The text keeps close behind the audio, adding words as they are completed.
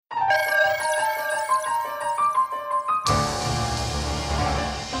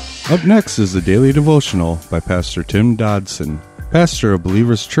Up next is the Daily Devotional by Pastor Tim Dodson, pastor of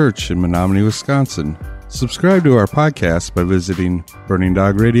Believers Church in Menominee, Wisconsin. Subscribe to our podcast by visiting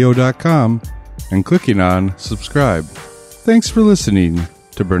burningdogradio.com and clicking on subscribe. Thanks for listening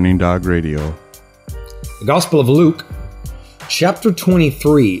to Burning Dog Radio. The Gospel of Luke, chapter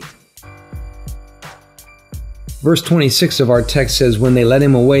 23, verse 26 of our text says, "When they led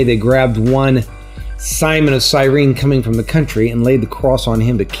him away, they grabbed one Simon of Cyrene coming from the country and laid the cross on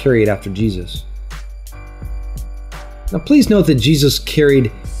him to carry it after Jesus." Now please note that Jesus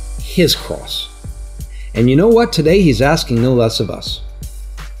carried his cross. And you know what? Today he's asking no less of us.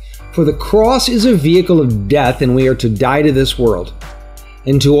 For the cross is a vehicle of death, and we are to die to this world,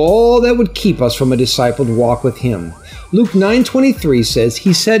 and to all that would keep us from a discipled walk with him. Luke 9:23 says,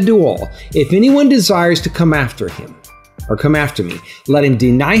 "He said to all, if anyone desires to come after him, or come after me, let him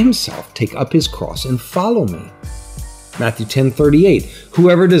deny himself, take up his cross, and follow me." Matthew 10:38,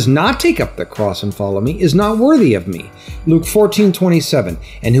 "Whoever does not take up the cross and follow me is not worthy of me." Luke 14:27,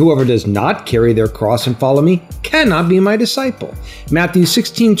 "And whoever does not carry their cross and follow me cannot be my disciple." Matthew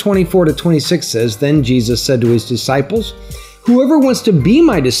 16:24-26 says, "Then Jesus said to his disciples, whoever wants to be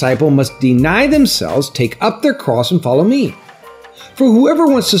my disciple must deny themselves, take up their cross, and follow me. For whoever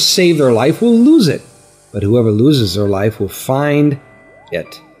wants to save their life will lose it, but whoever loses their life will find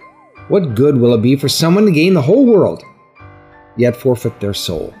it. What good will it be for someone to gain the whole world, yet forfeit their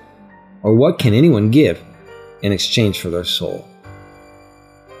soul? Or what can anyone give in exchange for their soul?"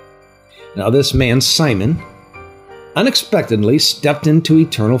 Now this man, Simon, unexpectedly stepped into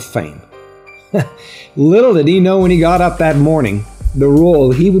eternal fame. Little did he know when he got up that morning the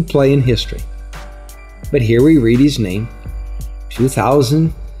role he would play in history. But here we read his name,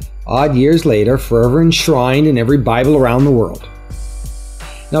 2,000 odd years later, forever enshrined in every Bible around the world.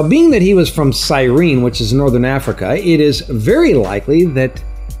 Now, being that he was from Cyrene, which is northern Africa, it is very likely that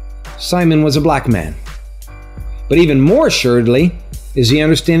Simon was a black man. But even more assuredly is the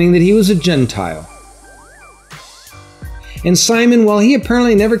understanding that he was a Gentile. And Simon, well, he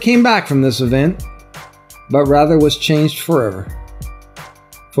apparently never came back from this event, but rather was changed forever.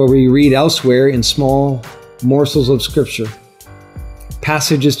 For we read elsewhere in small morsels of Scripture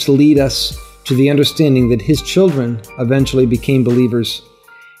passages to lead us to the understanding that his children eventually became believers,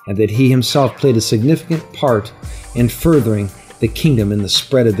 and that he himself played a significant part in furthering the kingdom and the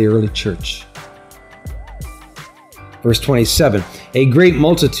spread of the early church. Verse 27, "A great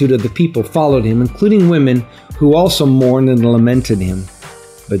multitude of the people followed him, including women who also mourned and lamented him.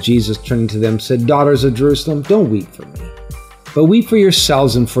 But Jesus, turning to them, said, 'Daughters of Jerusalem, don't weep for me, but weep for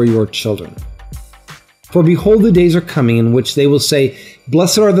yourselves and for your children. For behold, the days are coming in which they will say,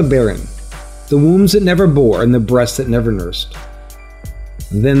 Blessed are the barren, the wombs that never bore, and the breasts that never nursed.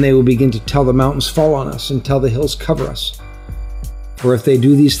 And then they will begin to tell the mountains, Fall on us, and tell the hills, Cover us. For if they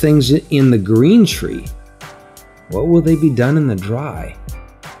do these things in the green tree, what will they be done in the dry?'"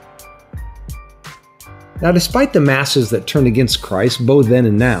 Now, despite the masses that turned against Christ, both then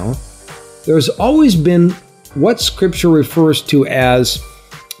and now, there has always been what Scripture refers to as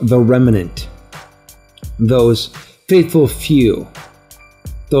the remnant. Those faithful few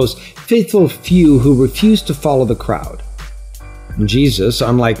who refuse to follow the crowd. Jesus,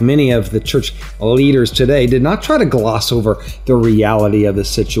 unlike many of the church leaders today, did not try to gloss over the reality of the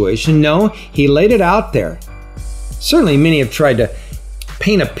situation. No, he laid it out there. Certainly many have tried to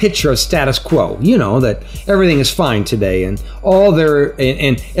paint a picture of status quo, that everything is fine today and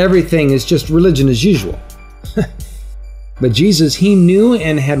and everything is just religion as usual. But Jesus, he knew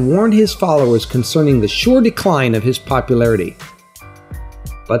and had warned his followers concerning the sure decline of his popularity.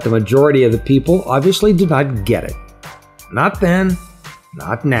 But the majority of the people obviously did not get it. Not then,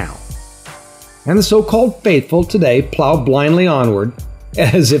 not now. And the so-called faithful today plow blindly onward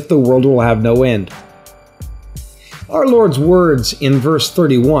as if the world will have no end. Our Lord's words in verse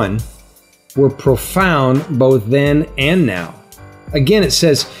 31 were profound both then and now. Again, it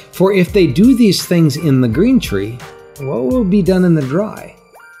says, "For if they do these things in the green tree, what will be done in the dry?"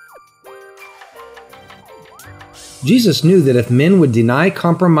 Jesus knew that if men would deny,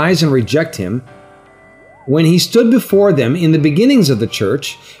 compromise, and reject him, when he stood before them in the beginnings of the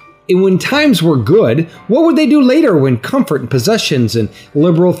church, and when times were good, what would they do later when comfort and possessions and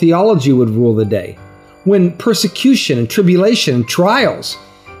liberal theology would rule the day? When persecution and tribulation and trials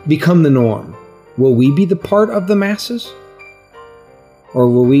become the norm, will we be the part of the masses? Or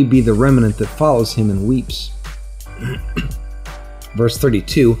will we be the remnant that follows him and weeps? Verse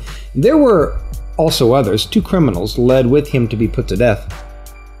 32, "There were also others, 2 criminals, led with him to be put to death.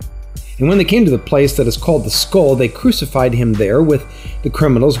 And when they came to the place that is called the Skull, they crucified him there with the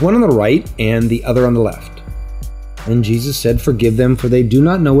criminals, one on the right and the other on the left. And Jesus said, "Forgive them, for they do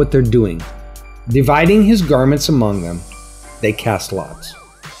not know what they're doing." Dividing his garments among them, they cast lots.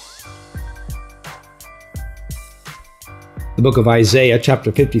 The book of Isaiah,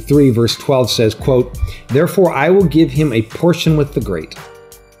 chapter 53, verse 12 says, quote, "Therefore I will give him a portion with the great.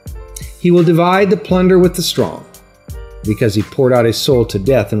 He will divide the plunder with the strong, because he poured out his soul to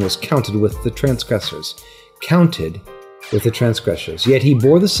death and was counted with the transgressors." Counted with the transgressors. Yet he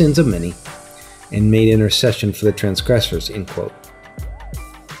bore the sins of many and made intercession for the transgressors, end quote.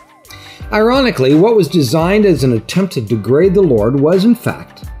 Ironically, what was designed as an attempt to degrade the Lord was, in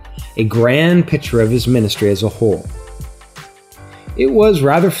fact, a grand picture of his ministry as a whole. It was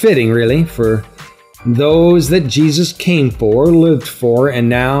rather fitting, really, for those that Jesus came for, lived for, and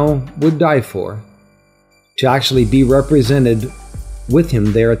now would die for, to actually be represented with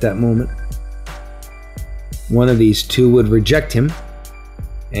him there at that moment. One of these two would reject him,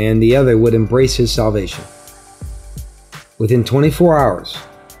 and the other would embrace his salvation. Within 24 hours,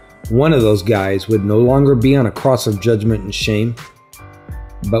 one of those guys would no longer be on a cross of judgment and shame,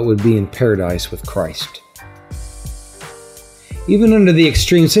 but would be in paradise with Christ. Even under the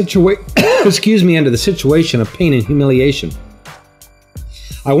extreme under the situation of pain and humiliation,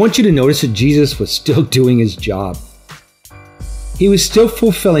 I want you to notice that Jesus was still doing his job. He was still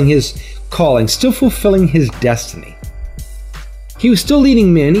fulfilling his calling, still fulfilling his destiny. He was still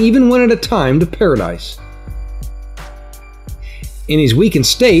leading men, even one at a time, to paradise. In his weakened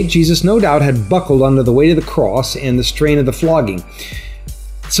state, Jesus no doubt had buckled under the weight of the cross and the strain of the flogging.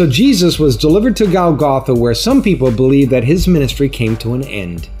 So Jesus was delivered to Golgotha, where some people believe that his ministry came to an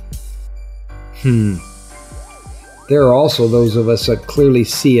end. There are also those of us that clearly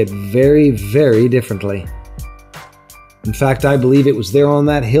see it very, very differently. In fact, I believe it was there on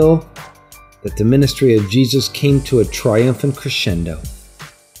that hill that the ministry of Jesus came to a triumphant crescendo.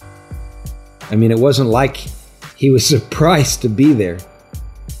 I mean, it wasn't like he was surprised to be there.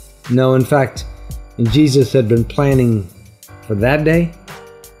 No, in fact, Jesus had been planning for that day,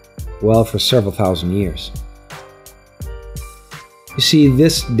 well, for several thousand years. You see,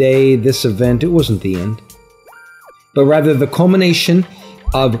 this day, this event, it wasn't the end, but rather the culmination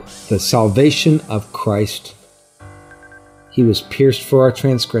of the salvation of Christ. He was pierced for our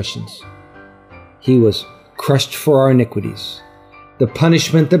transgressions. He was crushed for our iniquities. The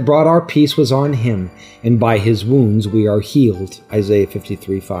punishment that brought our peace was on him, and by his wounds we are healed. Isaiah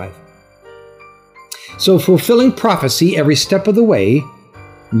 53:5. So, fulfilling prophecy every step of the way,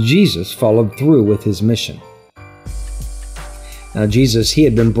 Jesus followed through with his mission. Now, Jesus, he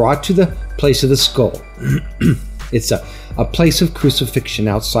had been brought to the place of the skull. It's a place of crucifixion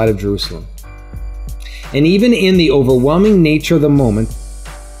outside of Jerusalem. And even in the overwhelming nature of the moment,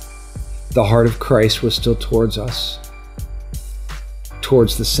 the heart of Christ was still towards us,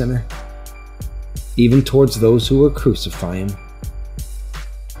 towards the sinner, even towards those who were crucifying him.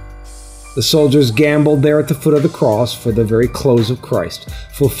 The soldiers gambled there at the foot of the cross for the very clothes of Christ,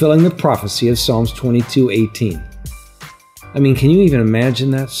 fulfilling the prophecy of Psalms 22:18. I mean, can you even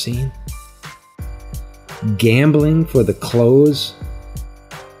imagine that scene? Gambling for the clothes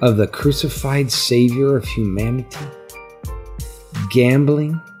of the crucified Savior of humanity.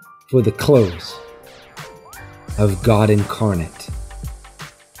 Gambling for the clothes of God incarnate.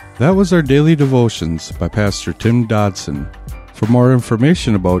 That was our daily devotions by Pastor Tim Dodson. For more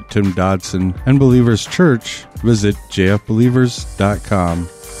information about Tim Dodson and Believers Church, visit jfbelievers.com.